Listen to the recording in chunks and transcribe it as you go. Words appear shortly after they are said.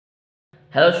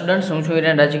Hello students, હું છું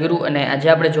રાજ્યગુરુ અને આજે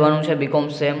આપણે જોવાનું છે બીકોમ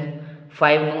સેમ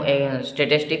 5 નું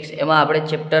સ્ટેટિસ્ટિક્સ. એમાં આપણે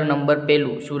ચેપ્ટર નંબર 1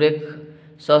 સુરેખ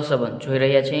સહસંબંધ જોઈ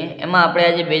રહ્યા છીએ. એમાં આપણે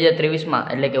આજે 2023માં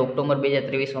એટલે કે ઓક્ટોબર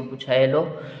 2023માં પૂછાયેલો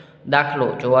દાખલો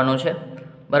જોવાનો છે,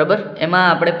 બરાબર. એમાં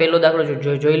આપણે પહેલો દાખલો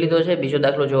જોઈ લીધો છે, બીજો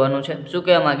દાખલો જોવાનો છે. શું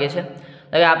કહેવા માગે છે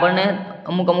હવે આપણને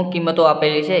અમુક કિંમતો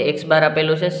આપેલી છે. x બાર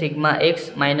આપેલું છે, સિગ્મા x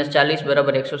 -40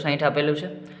 બરાબર 160 આપેલું છે,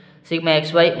 સિગ્મા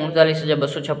xy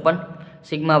 39256,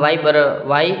 સિગ્મા y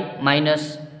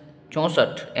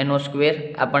 -64 એનો સ્ક્વેર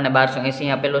આપણને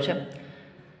 1280 આપેલો છે,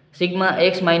 સિગ્મા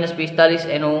x -45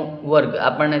 એનો વર્ગ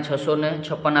આપણને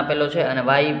 656 આપેલો છે અને y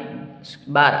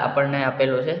બાર આપણને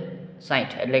આપેલો છે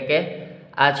 60. એટલે કે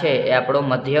આ છે એ આપણો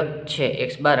મધ્યક છે x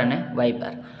બાર અને y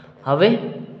બાર. હવે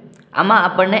આમાં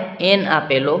આપણને n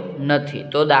આપેલો નથી,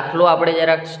 તો દાખલો આપણે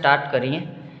જરાક સ્ટાર્ટ કરીએ.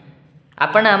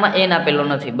 આપણને આમાં n આપેલો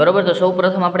નથી, બરાબર. તો સૌ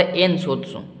પ્રથમ આપણે n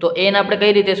શોધશું. તો n આપણે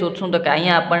કઈ રીતે શોધશું? તો કે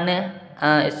અહીંયા આપણને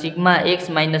સિગ્મા x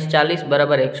 -40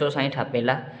 બરાબર 160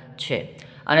 આપેલા છે.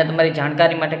 અને તમારી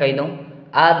જાણકારી માટે કહી દઉં,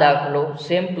 આ દાખલો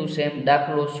સેમ ટુ સેમ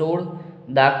દાખલો 16,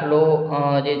 દાખલો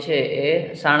જે છે એ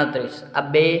 37, આ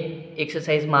બે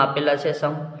એક્સરસાઇઝમાં આપેલા છે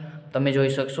સમ, તમે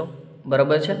જોઈ શકશો,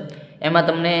 બરાબર છે. એમાં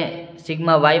તમને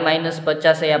સિગ્મા y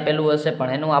 -50 આપેલું હશે,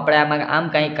 પણ એનું આપણે આમાં આમ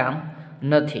કાંઈ કામ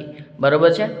નથી,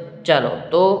 બરાબર છે. ચાલો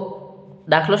તો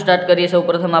દાખલો સ્ટાર્ટ કરીએ. સૌ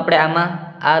પ્રથમ આપણે આમાં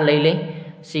આ લઈ લઈ,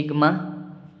 સિગ્મા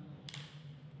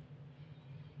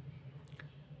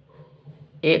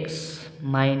x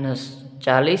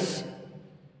 -40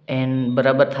 એન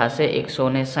બરાબર થશે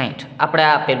 160. આપણે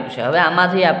આ આપેલું છે. હવે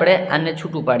આમાંથી આપણે આને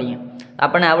છૂટું પાડીએ.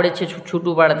 આપણને આવડે છે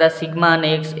છૂટું પાડતા. સિગ્મા અને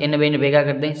x એને બેને ભેગા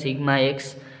કરી દઈએ. સિગ્મા x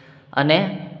અને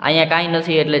અહીંયા કાંઈ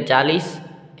નથી એટલે 40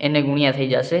 એને ગુણ્યા થઈ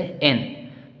જશે n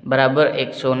બરાબર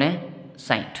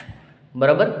 160,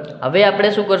 બરાબર. હવે આપણે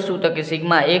શું કરશું? તો કે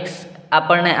સિગ્મા x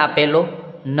આપણને આપેલો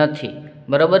નથી,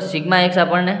 બરાબર. સિગ્મા x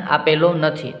આપણને આપેલો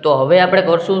નથી, તો હવે આપણે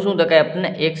કરશું શું? તો કે આપણને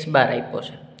x બાર આપ્યો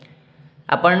છે,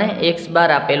 આપણને x બાર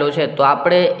આપેલો છે. તો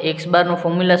આપણે x બારનો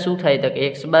ફોર્મ્યુલા શું થાય? તો કે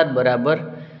x બાર બરાબર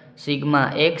સિગ્મા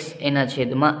x એના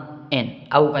છેદમાં n,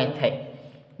 આવું કંઈ થાય,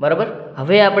 બરાબર.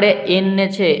 હવે આપણે n ને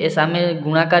છે એ સામે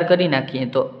ગુણાકાર કરી નાખીએ,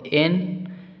 તો n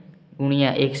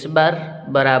ગુણ્યા x બાર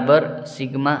બરાબર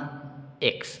સિગ્મા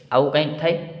x, આવું કંઈક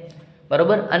થાય,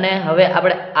 બરાબર. અને હવે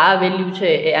આપણે આ વેલ્યુ છે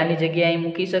એ આની જગ્યાએ અહીં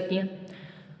મૂકી શકીએ,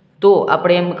 તો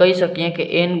આપણે એમ કહી શકીએ કે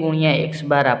n ગુણ્યા x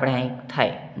બાર આપણે અહીં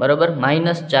થાય, બરાબર.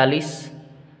 -40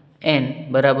 n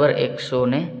બરાબર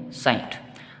 160.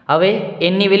 હવે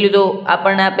nની વેલ્યુ તો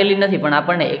આપણને આપેલી નથી, પણ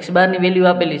આપણને x બારની વેલ્યુ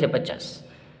આપેલી છે 50,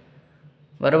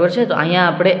 બરાબર છે. તો અહીંયા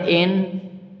આપણે n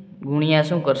ગુણ્યા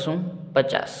શું કરશું?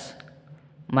 50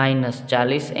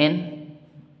 -40 n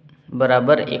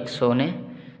બરાબર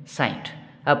 160.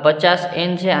 આ 50 n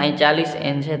છે, અહીં 40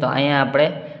 n છે, તો અહીંયા આપણે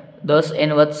 10 n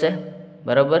વધશે,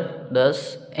 બરાબર. 10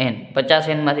 n,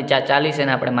 50 nમાંથી 40 n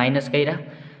આપણે માઇનસ કર્યા,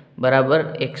 બરાબર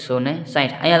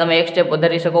 160. અહીંયા તમે એક સ્ટેપ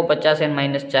વધારી શકો, 50 n -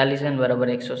 40 n બરાબર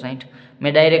 160. મેં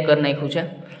ડાયરેક્ટ કરી નાખ્યું છે.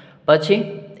 પછી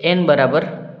n બરાબર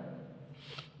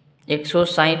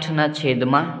 160ના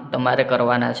છેદમાં તમારે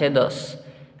કરવાના છે 10.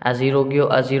 આ 0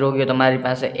 ગયો, આ 0 ગયો, તમારી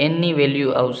પાસે nની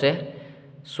વેલ્યુ આવશે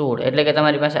 16. એટલે કે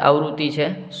તમારી પાસે આવૃત્તિ છે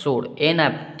 16. n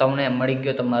તમને મળી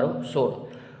ગયો તમારો 16.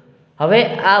 હવે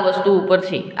આ વસ્તુ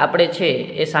ઉપરથી આપણે છે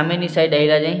એ સામેની સાઈડ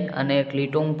આવ્યા જઈ અને એક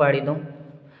લીટો હું પાડી દઉં.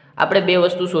 આપણે બે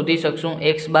વસ્તુ શોધી શકશું.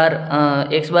 x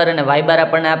બાર અને y બાર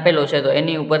આપણને આપેલો છે, તો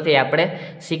એની ઉપરથી આપણે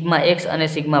સિગ્મા x અને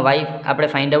સિગ્મા y આપણે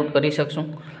ફાઇન્ડ આઉટ કરી શકશું.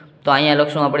 તો અહીંયા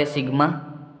લખશું આપણે સિગ્મા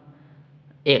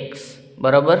x,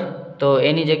 બરાબર. તો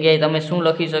એની જગ્યાએ તમે શું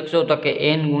લખી શકશો? તો કે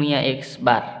n ગુણ્યા x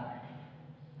બાર,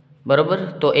 બરાબર.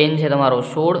 તો n છે તમારો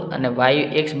 16 અને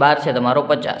x બાર છે તમારો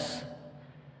 50.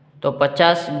 તો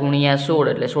 50 ગુણ્યા 16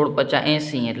 એટલે 16 × 50 =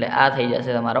 80, એટલે આ થઈ જશે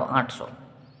તમારો 800,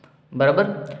 બરાબર.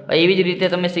 એવી જ રીતે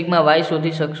તમે સિગ્મા y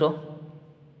શોધી શકશો.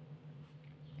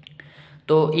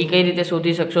 તો એ કઈ રીતે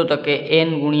શોધી શકશો? તો કે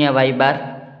n ગુણ્યા y બાર,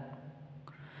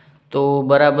 તો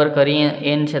બરાબર કરીએ.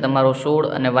 n છે તમારો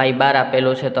 16 અને y બાર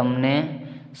આપેલો છે તમને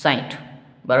 60,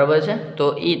 બરાબર છે. તો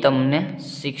એ તમને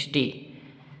 60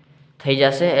 થઈ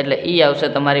જશે, એટલે એ આવશે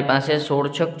તમારી પાસે 16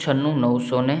 × 6 =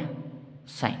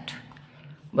 960,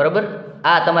 બરાબર.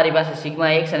 આ તમારી પાસે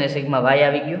સિગ્મા x અને સિગ્મા y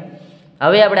આવી ગયું.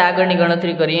 હવે આપણે આગળની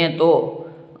ગણતરી કરીએ તો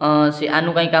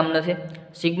આનું કંઈ કામ નથી.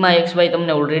 સિગ્મા xy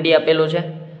તમને ઓલરેડી આપેલો છે.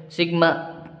 સિગ્મા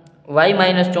y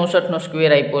 -64નો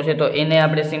સ્ક્વેર આપ્યો છે, તો એને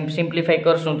આપણે સિમ્પ્લિફાઈ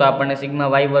કરશું તો આપણને સિગ્મા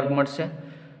y વર્ગ મળશે.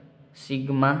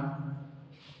 સિગ્મા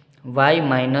y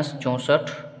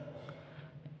 -64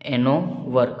 એનો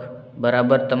વર્ગ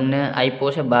બરાબર તમને આપ્યો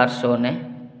છે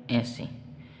 1280.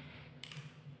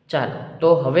 ચાલો તો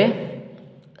હવે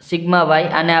સિગ્મા y,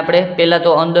 આને આપણે પહેલાં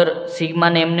તો અંદર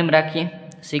સિગ્માને એમને રાખીએ.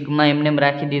 સિગ્મા એમને એમ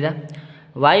રાખી દીધા.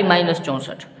 Y minus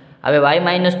 64. હવે વાય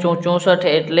માઇનસ 64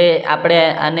 એટલે આપણે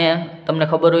આને તમને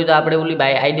ખબર હોય તો આપણે ઓલી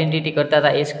બાય આઈડેન્ટિટી કરતા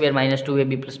હતા a square minus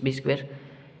 2ab plus b square.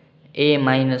 a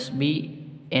minus b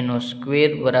એનો સ્ક્વેર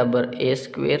બરાબર a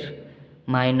square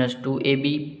minus 2ab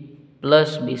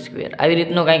plus b square. આવી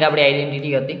રીતનો કંઈક આપણી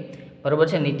આઈડેન્ટિટી હતી, બરાબર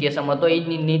છે. નિત્યસમ હતો, એ જ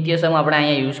નિત્યસમ આપણે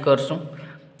અહીંયા યુઝ કરશું.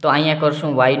 તો અહીંયા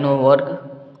કરશું વાયનો વર્ગ,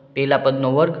 પહેલા પદનો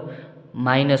વર્ગ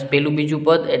માઇનસ પેલું બીજું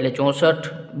પદ એટલે 64,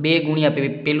 2 ગુણ્યા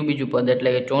પેલું બીજું પદ એટલે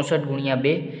કે 64 ગુણ્યા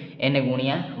 2 એને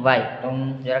ગુણ્યા વાય. તો હું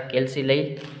જરાક કેલ્સી લઈ,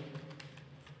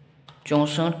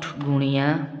 64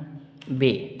 ગુણ્યા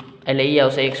 2 એટલે એ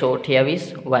આવશે 128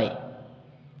 વાય,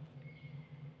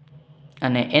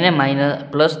 અને એને માઇનસ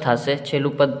પ્લસ થશે,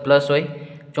 છેલ્લું પદ પ્લસ હોય,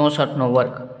 64નો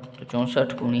વર્ગ તો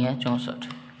 64 ગુણ્યા 64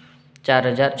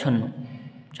 4096.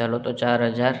 ચાલો તો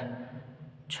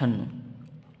 4096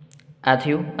 આ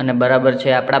થયું અને બરાબર છે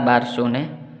આપણા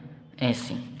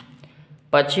 1280.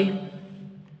 પછી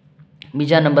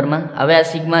બીજા નંબરમાં હવે આ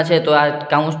સિગ્મા છે તો આ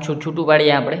કાઉન્સ છૂટું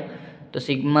પાડીએ આપણે. તો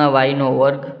સિગ્મા વાયનો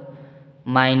વર્ગ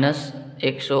માઇનસ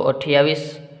 128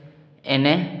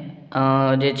 એને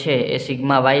જે છે એ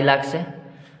સિગ્મા વાય લાગશે,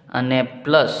 અને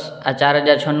પ્લસ આ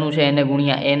 4096 છે એને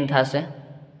ગુણ્યા એન થશે,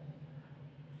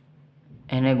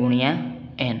 એને ગુણ્યા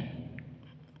એન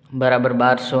બરાબર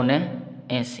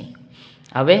 1280.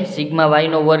 હવે સિગ્મા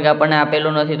વાયનો વર્ગ આપણને આપેલો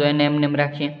નથી તો એને એમને એમ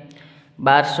રાખીએ.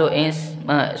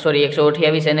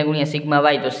 128 એને ગુણ્યા સિગ્મા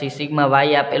વાય, તો સિગ્મા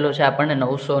વાય આપેલો છે આપણને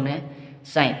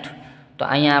 960. તો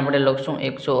અહીંયા આપણે લખશું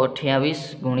 128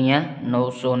 ગુણ્યા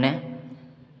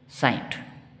 960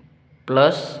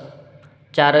 પ્લસ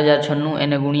 4096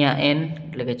 એને ગુણ્યા એન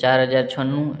એટલે કે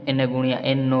 4096 એને ગુણ્યા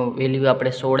એનનો વેલ્યુ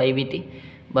આપણે 16 આવી હતી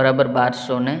બરાબર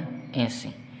 1280.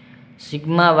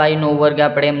 સિગ્મા વાયનો વર્ગ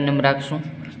આપણે એમને એમ રાખશું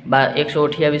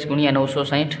 128 ગુણ્યા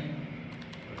 960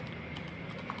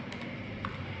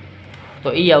 તો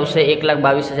એ આવશે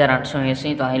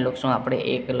 1,22,880. તો અહીં લખશું આપણે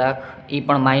 1 લાખ, એ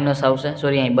પણ માઇનસ આવશે,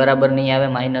 સોરી અહીં બરાબર નહીં આવે,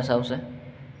 માઇનસ આવશે,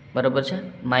 બરાબર છે.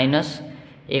 માઇનસ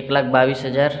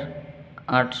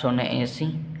 1,22,880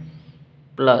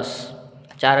 પ્લસ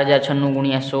 4096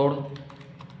 ગુણ્યા 16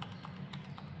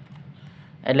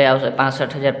 એટલે આવશે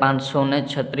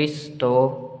 65,536. તો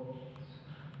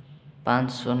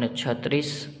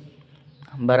 536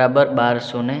 બરાબર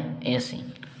 1280.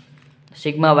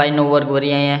 સિગ્મા વાયનો વર્ગ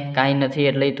વળી અહીંયા કાંઈ નથી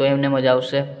એટલે તો એમને જ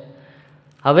આવશે.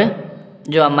 હવે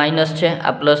જો આ માઇનસ છે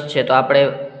આ પ્લસ છે તો આપણે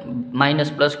માઇનસ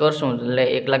પ્લસ કરશું એટલે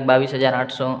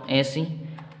 1,22,880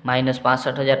 માઇનસ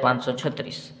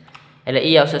 65,536 એટલે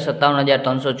એ આવશે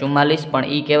 57,344. પણ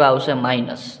એ કેવા આવશે?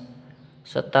 માઇનસ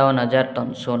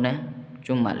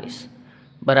 57,344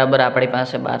 બરાબર આપણી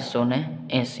પાસે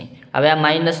 1280. હવે આ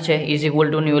માઇનસ છે ઇઝ ઇક્વલ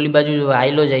ટુની ઓલી બાજુ જો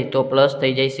આયલો જાય તો પ્લસ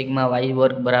થઈ જાય. સિગ્મા વાય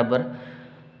વર્ગ બરાબર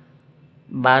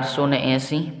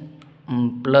 1280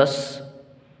 પ્લસ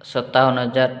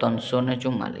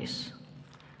 57,344.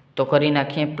 તો કરી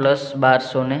નાખીએ પ્લસ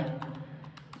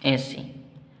 1280.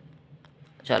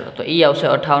 ચાલો તો એ આવશે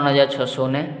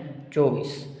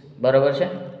 58,624 બરાબર છે.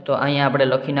 તો અહીંયા આપણે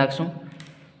લખી નાખશું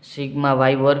સિગ્મા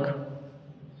વાય વર્ગ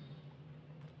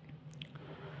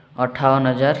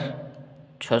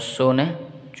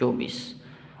 58,624.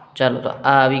 ચાલો તો આ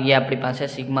આવી ગયા આપણી પાસે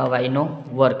સિગ્મા વાયનો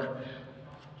વર્ગ.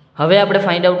 હવે આપણે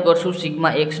ફાઇન્ડ આઉટ કરશું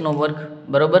સિગ્મા એક્સનો વર્ગ,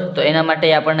 બરાબર. તો એના માટે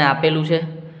આપણને આપેલું છે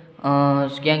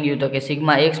ક્યાં ગયું તો કે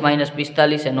સિગ્મા એક્સ માઇનસ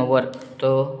 45 એનો વર્ગ. તો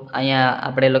અહીંયા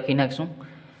આપણે લખી નાખશું,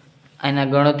 આના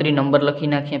ગણતરી નંબર લખી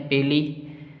નાખીએ. પહેલી,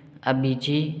 આ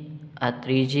બીજી, આ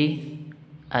ત્રીજી,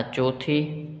 આ ચોથી,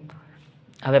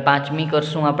 હવે પાંચમી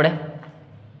કરશું આપણે.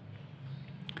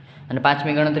 અને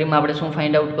પાંચમી ગણતરીમાં આપણે શું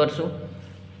ફાઇન્ડ આઉટ કરશું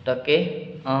તો કે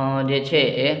જે છે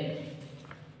એ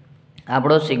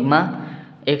આપણો સિગ્મા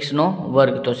એક્સનો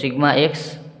વર્ગ. તો સિગ્મા એક્સ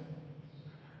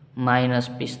માઇનસ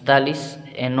 45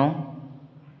 એનો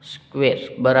સ્ક્વેર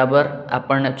બરાબર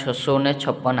આપણને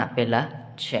 656 આપેલા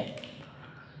છે.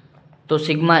 તો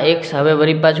સિગ્મા એક્સ હવે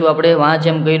વળી પાછું આપણે વાં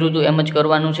જેમ કર્યું હતું એમ જ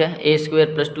કરવાનું છે. a square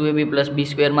plus 2ab plus b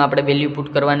સ્ક્વેરમાં આપણે વેલ્યુ પુટ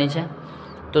કરવાની છે.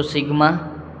 તો sigma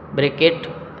bracket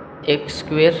x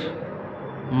square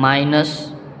minus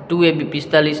 2ab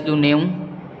 45 દુ 90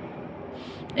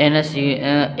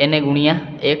 એને ગુણ્યા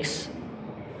એક્સ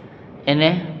એને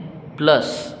પ્લસ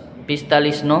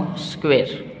 45નો સ્ક્વેર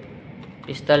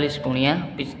 45 ગુણ્યા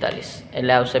 45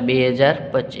 એટલે આવશે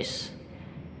 2025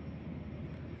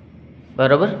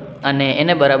 બરાબર. અને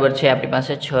એને બરાબર છે આપણી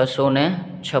પાસે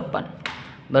 656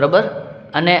 બરાબર.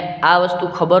 અને આ વસ્તુ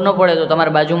ખબર ન પડે તો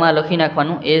તમારે બાજુમાં લખી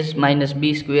નાખવાનું એસ માઇનસ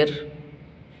બી સ્ક્વેર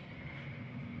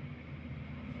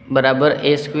બરાબર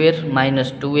a square minus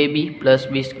 2ab plus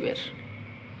b square.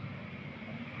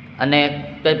 અને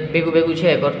ભેગું ભેગું છે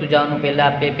કરતું જવાનું,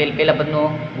 પહેલા પદનો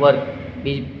વર્ગ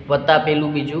વત્તા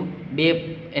પેલું બીજું 2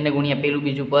 એને ગુણ્યા પેલું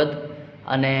બીજું પદ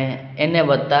અને એને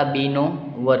વત્તા બીનો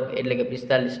વર્ગ એટલે કે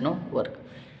 45નો વર્ગ,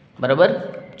 બરાબર.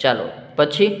 ચાલો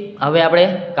પછી હવે આપણે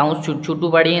કાઉન્સ છૂટું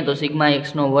પાડીએ તો સિગ્મા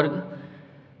એક્સનો વર્ગ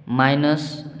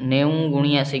 -90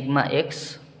 ગુણ્યા સિગ્મા એક્સ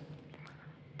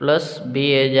પ્લસ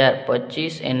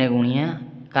 2025 એને ગુણ્યા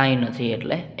કાંઈ નથી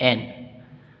એટલે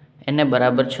એને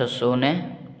બરાબર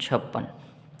 656.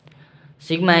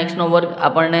 સિગ્મા એક્સનો વર્ગ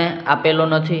આપણને આપેલો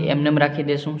નથી, એમને રાખી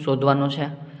દઈશું, શોધવાનો છે.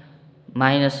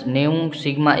 -90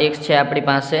 સિગ્મા એક્સ છે આપણી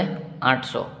પાસે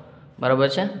 800, બરાબર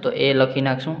છે, તો એ લખી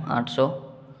નાખશું 800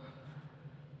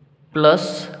 પ્લસ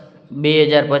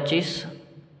 2025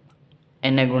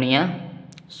 એને ગુણ્યા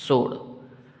 16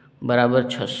 બરાબર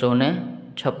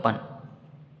 656.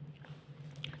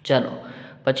 ચાલો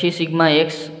પછી સિગ્મા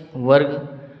એક્સ વર્ગ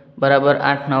બરાબર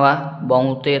 8 નવા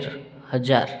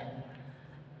 72,000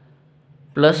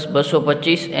 પ્લસ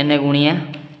 225 એને ગુણ્યા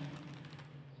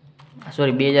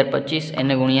 2025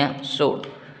 એને ગુણ્યા 16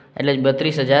 એટલે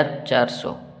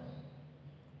 32,400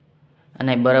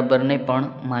 અને બરાબર નહીં પણ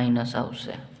માઇનસ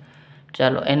આવશે.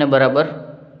 ચાલો એને બરાબર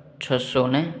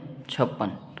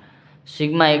 656.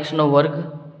 સિગ્મા એક્સનો વર્ગ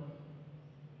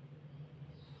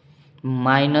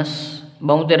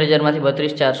 -72,000માંથી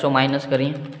 32,400 માઇનસ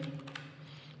કરીએ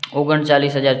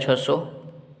 39,600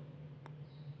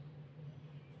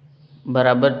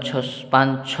 બરાબર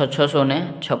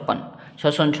 656.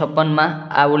 656માં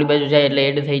આ ઓલી બાજુ જાય એટલે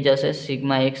એડ થઈ જશે.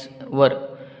 સિગ્મા એક્સ વર્ગ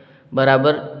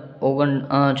બરાબર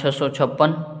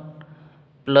 656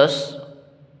 પ્લસ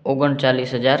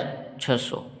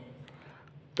 39,600.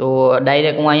 તો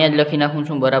ડાયરેક્ટ હું અહીંયા જ લખી નાખું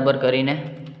છું બરાબર કરીને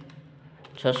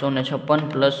 656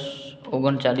 પ્લસ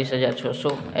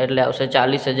 39,600 એટલે આવશે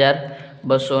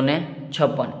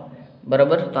 40,256,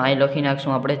 બરાબર. તો અહીં લખી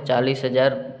નાખશું આપણે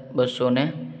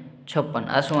 40,256.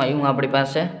 આ શું આવ્યું આપણી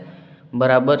પાસે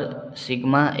બરાબર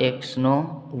સિગ્મા એક્સનો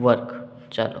વર્ગ.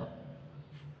 ચાલો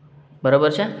બરાબર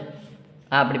છે,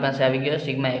 આ આપણી પાસે આવી ગયો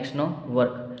સિગ્મા એક્સનો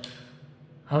વર્ગ.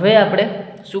 હવે આપણે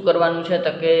શું કરવાનું છે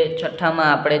તો કે છઠ્ઠામાં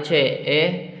આપણે છે એ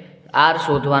આર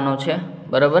શોધવાનો છે,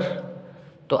 બરાબર.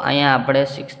 તો અહીંયા આપણે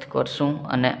 6th કરશું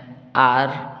અને આર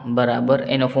બરાબર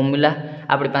એનો ફોર્મ્યુલા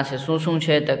આપણી પાસે શું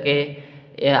છે તો કે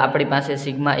આપણી પાસે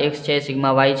સિગ્મા એક્સ છે,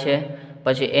 સિગ્મા વાય છે,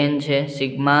 પછી એન છે,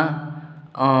 સિગ્મા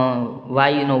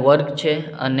વાયનો વર્ગ છે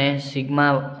અને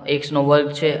સિગ્મા એક્સનો વર્ગ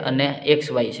છે અને એક્સ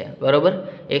વાય છે, બરાબર.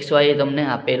 એક્સ વાય તમને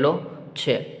આપેલો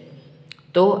છે.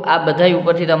 તો આ બધા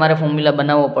ઉપરથી તમારે ફોર્મ્યુલા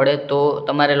બનાવવો પડે. તો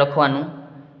તમારે લખવાનું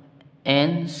N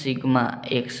sigma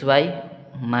x Y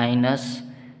minus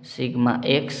sigma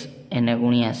x એને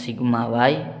ગુણ્યા સિગ્મા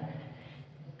વાય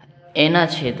એના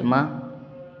છેદમાં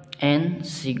એન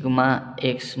સિગ્મા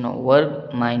એક્સનો વર્ગ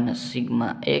માઇનસ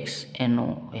સિગ્મા એક્સ એનો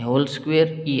હોલ સ્ક્વેર,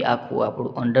 આખું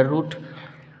આપણું અંડરરૂટ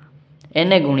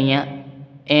એને ગુણ્યા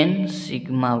એન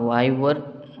સિગ્મા વાય વર્ગ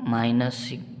માઇનસ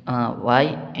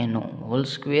વાય એનો હોલ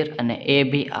સ્ક્વેર અને એ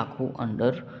બી આખું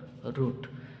અંડરરૂટ.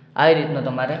 આવી રીતનો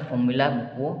તમારે ફોર્મ્યુલા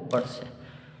મૂકવો પડશે.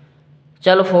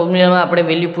 ચાલો ફોર્મ્યુલામાં આપણે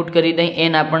વેલ્યુ પુટ કરી દઈએ.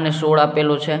 એન આપણને 16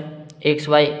 આપેલો છે, એક્સ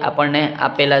વાય આપણને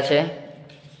આપેલા છે,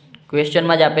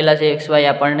 ક્વેશ્ચનમાં જ આપેલા છે. એક્સ વાય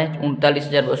આપણને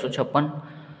 39,256,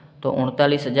 તો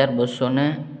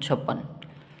 39,256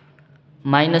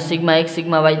 minus sigma x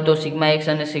sigma Y, તો સિગ્મા એક્સ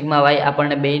અને સિગ્મા વાય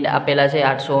આપણને બે આપેલા છે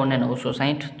 800 અને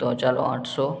 960. તો ચાલો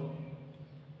 800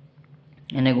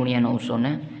 એને ગુણ્યા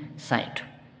 960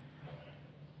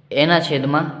 એના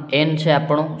છેદમાં એન છે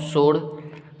આપણો 16,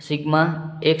 સિગ્મા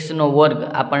એક્સનો વર્ગ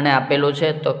આપણને આપેલો છે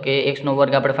તો કે એક્સનો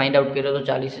વર્ગ આપણે ફાઇન્ડ આઉટ કર્યો તો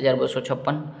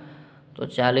 40,256, તો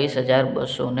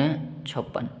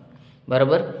 40,256,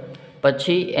 બરાબર.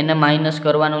 પછી એને માઇનસ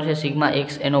કરવાનું છે સિગ્મા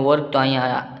એક્સ એનો વર્ગ, તો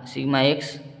અહીંયા સિગ્મા એક્સ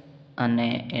અને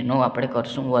એનો આપણે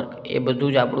કરશું વર્ગ, એ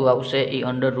બધું જ આપણું આવશે એ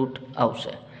અંડરરૂટ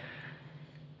આવશે.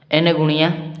 એને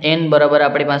ગુણ્યા એન બરાબર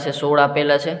આપણી પાસે 16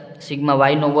 આપેલા છે. સિગ્મા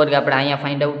વાયનો વર્ગ આપણે અહીંયા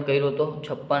ફાઇન્ડ આઉટ કર્યો તો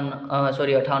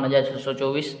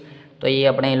 58,624, તો એ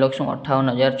આપણે અહીં લખશું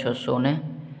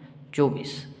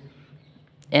 58,624.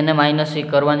 એને માઇનસ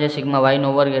કરવાનું છે સિગ્મા વાયનો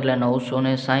વર્ગ એટલે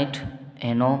 960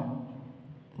 એનો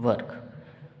વર્ગ.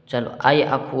 ચાલો આ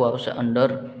આખું આવશે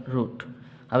અંડરરૂટ.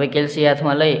 હવે કેલ્સી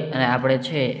હાથમાં લઈ અને આપણે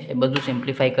છે એ બધું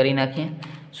સિમ્પ્લિફાઈ કરી નાખીએ.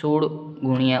 16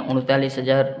 ગુણ્યા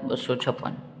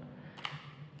 39,256,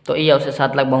 તો એ આવશે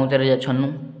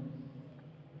 7,72,096.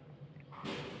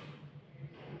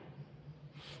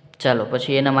 ચાલો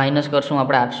પછી એને માઇનસ કરશું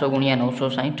આપણે 800 ગુણ્યા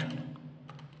 960,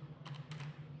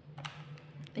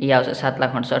 એ આવશે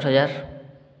 7,68,000.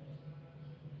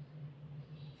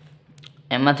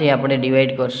 એમાંથી આપણે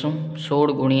ડિવાઈડ કરશું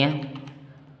 16 ગુણ્યા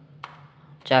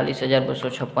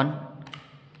 40,256,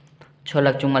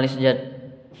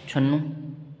 6,44,096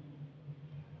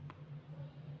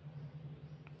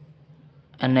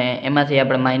 અને એમાંથી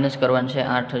આપણે માઇનસ કરવાનું છે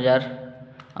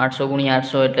 8,800 ગુણ્યા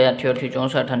 800 એટલે 88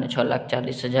 64 અને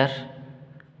 6,40,000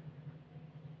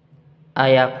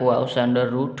 આ આખું આવશે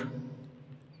અંડર રૂટ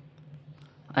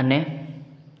અને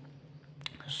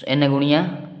એને ગુણ્યા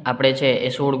આપણે છે એ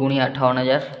 16 ગુણ્યા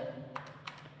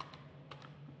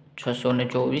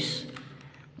 58,624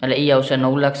 એટલે એ આવશે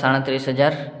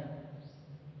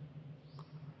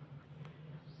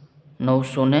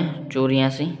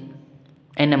 9,37,984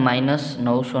 એને માઇનસ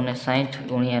 960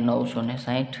 ગુણ્યા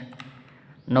 960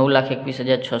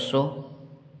 9,21,600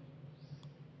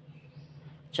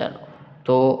 ચાલો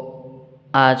તો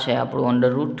આ છે આપણું અંડર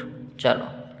રૂટ ચાલો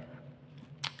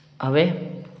હવે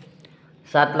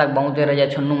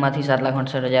 7,72,096 માંથી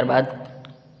 7,68,000 બાદ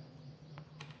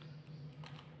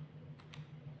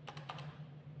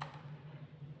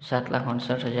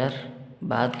 7,68,000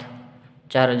 બાદ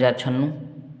 4,096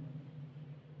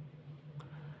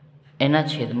 એના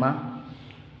છેદમાં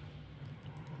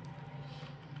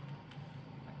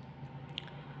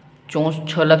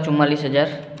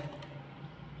 6,44,096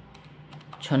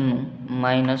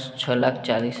 માઇનસ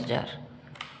 6,40,000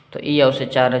 તો એ આવશે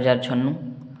 4,096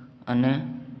 અને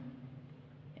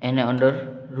એને અંડર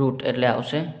રૂટ એટલે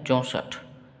આવશે 64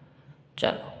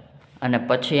 ચાલો અને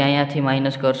પછી અહીંયાથી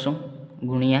માઇનસ કરશું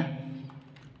ગુણ્યા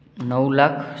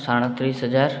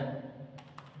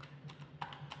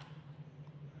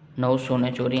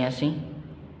 9,37,984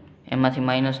 એમાંથી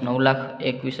માઇનસ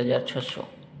 9,21,600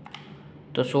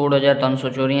 તો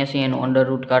 16,384 એનું અંડર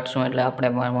રૂટ કાઢશું એટલે આપણે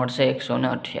મળશે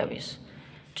 128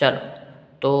 ચાલો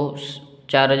તો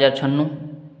 4,096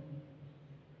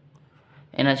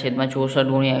 એના છેદમાં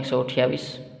 64 ગુણ્યા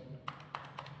 128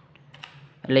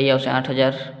 એટલે એ આવશે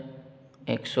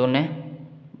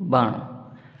 8,192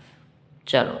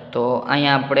 ચાલો તો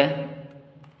અહીંયા આપણે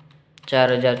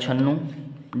 4,096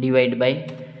 ડિવાઈડ બાય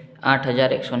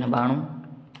 8,192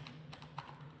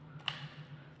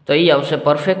 તો એ આવશે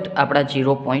પરફેક્ટ આપણા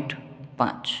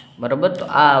 0.5 બરાબર તો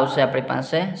આ આવશે આપણી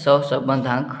પાસે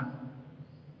સહસંબંધાંક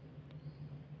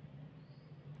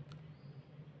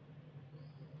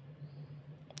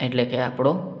એટલે કે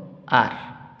આપણો R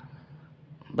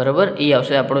બરાબર એ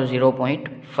આવશે આપણો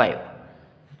 0.5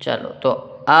 ચાલો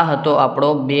તો આ હતો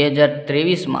આપણો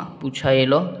 2023માં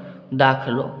પૂછાયેલો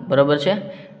દાખલો બરાબર છે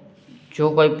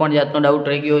જો કોઈ પણ જાતનો ડાઉટ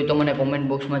રહી ગયો હોય તો મને કોમેન્ટ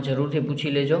બોક્સમાં જરૂરથી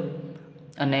પૂછી લેજો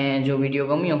અને જો વિડીયો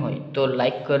ગમ્યો હોય તો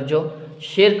લાઈક કરજો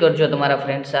શેર કરજો તમારા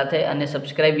ફ્રેન્ડ સાથે અને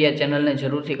સબસ્ક્રાઈબ આ ચેનલને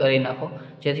જરૂરથી કરી નાખો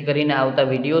જેથી કરીને આવતા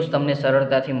વિડીયોઝ તમને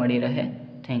સરળતાથી મળી રહે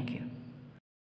થેન્ક યુ